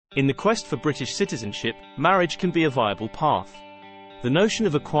In the quest for British citizenship, marriage can be a viable path. The notion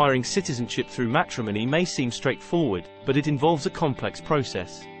of acquiring citizenship through matrimony may seem straightforward, but it involves a complex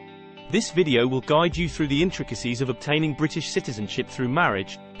process. This video will guide you through the intricacies of obtaining British citizenship through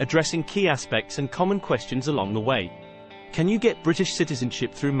marriage, addressing key aspects and common questions along the way. Can you get British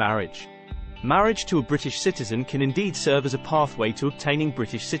citizenship through marriage? Marriage to a British citizen can indeed serve as a pathway to obtaining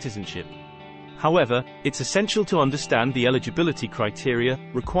British citizenship. However, it's essential to understand the eligibility criteria,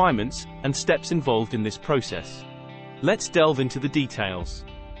 requirements, and steps involved in this process. Let's delve into the details.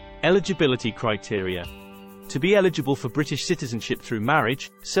 Eligibility criteria. To be eligible for British citizenship through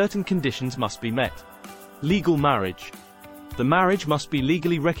marriage, certain conditions must be met. Legal marriage. The marriage must be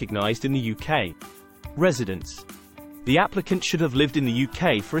legally recognised in the UK. Residence. The applicant should have lived in the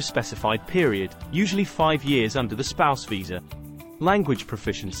UK for a specified period, usually 5 years under the spouse visa. Language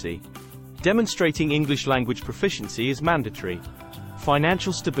proficiency. Demonstrating English language proficiency is mandatory.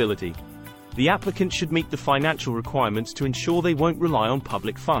 Financial stability. The applicant should meet the financial requirements to ensure they won't rely on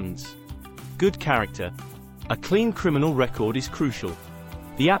public funds. Good character. A clean criminal record is crucial.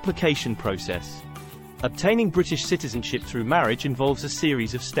 The application process. Obtaining British citizenship through marriage involves a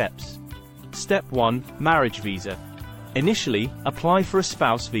series of steps. Step 1. Marriage visa. Initially, apply for a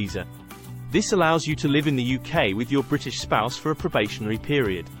spouse visa. This allows you to live in the UK with your British spouse for a probationary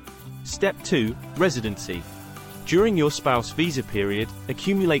period. Step 2. Residency. During your spouse visa period,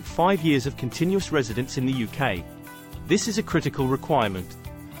 accumulate 5 years of continuous residence in the UK. This is a critical requirement.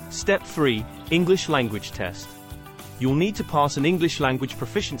 Step 3. English language test. You'll need to pass an English language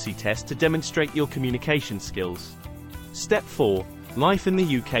proficiency test to demonstrate your communication skills. Step 4. Life in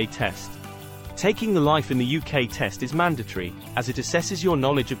the UK test. Taking the Life in the UK test is mandatory, as it assesses your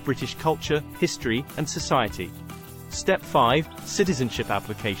knowledge of British culture, history, and society. Step 5. Citizenship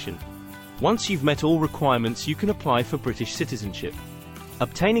application. Once you've met all requirements, you can apply for British citizenship.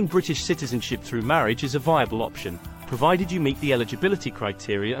 Obtaining British citizenship through marriage is a viable option, provided you meet the eligibility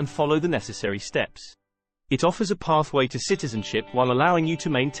criteria and follow the necessary steps. It offers a pathway to citizenship while allowing you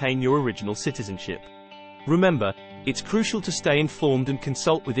to maintain your original citizenship. Remember, it's crucial to stay informed and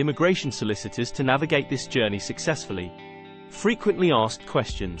consult with immigration solicitors to navigate this journey successfully. Frequently asked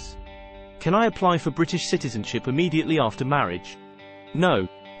questions. Can I apply for British citizenship immediately after marriage? No.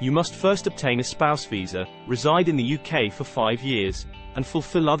 You must first obtain a spouse visa, reside in the UK for 5 years, and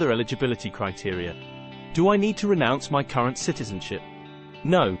fulfill other eligibility criteria. Do I need to renounce my current citizenship?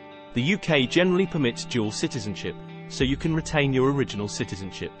 No. The UK generally permits dual citizenship, so you can retain your original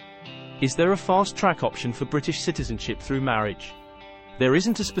citizenship. Is there a fast-track option for British citizenship through marriage? There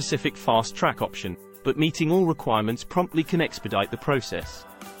isn't a specific fast-track option, but meeting all requirements promptly can expedite the process.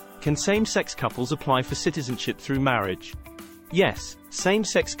 Can same-sex couples apply for citizenship through marriage? Yes,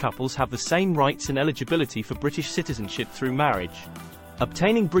 same-sex couples have the same rights and eligibility for British citizenship through marriage.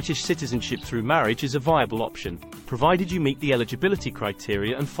 Obtaining British citizenship through marriage is a viable option, provided you meet the eligibility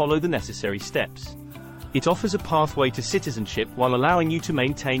criteria and follow the necessary steps. It offers a pathway to citizenship while allowing you to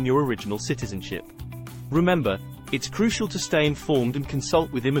maintain your original citizenship. Remember, it's crucial to stay informed and consult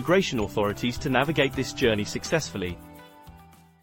with immigration authorities to navigate this journey successfully.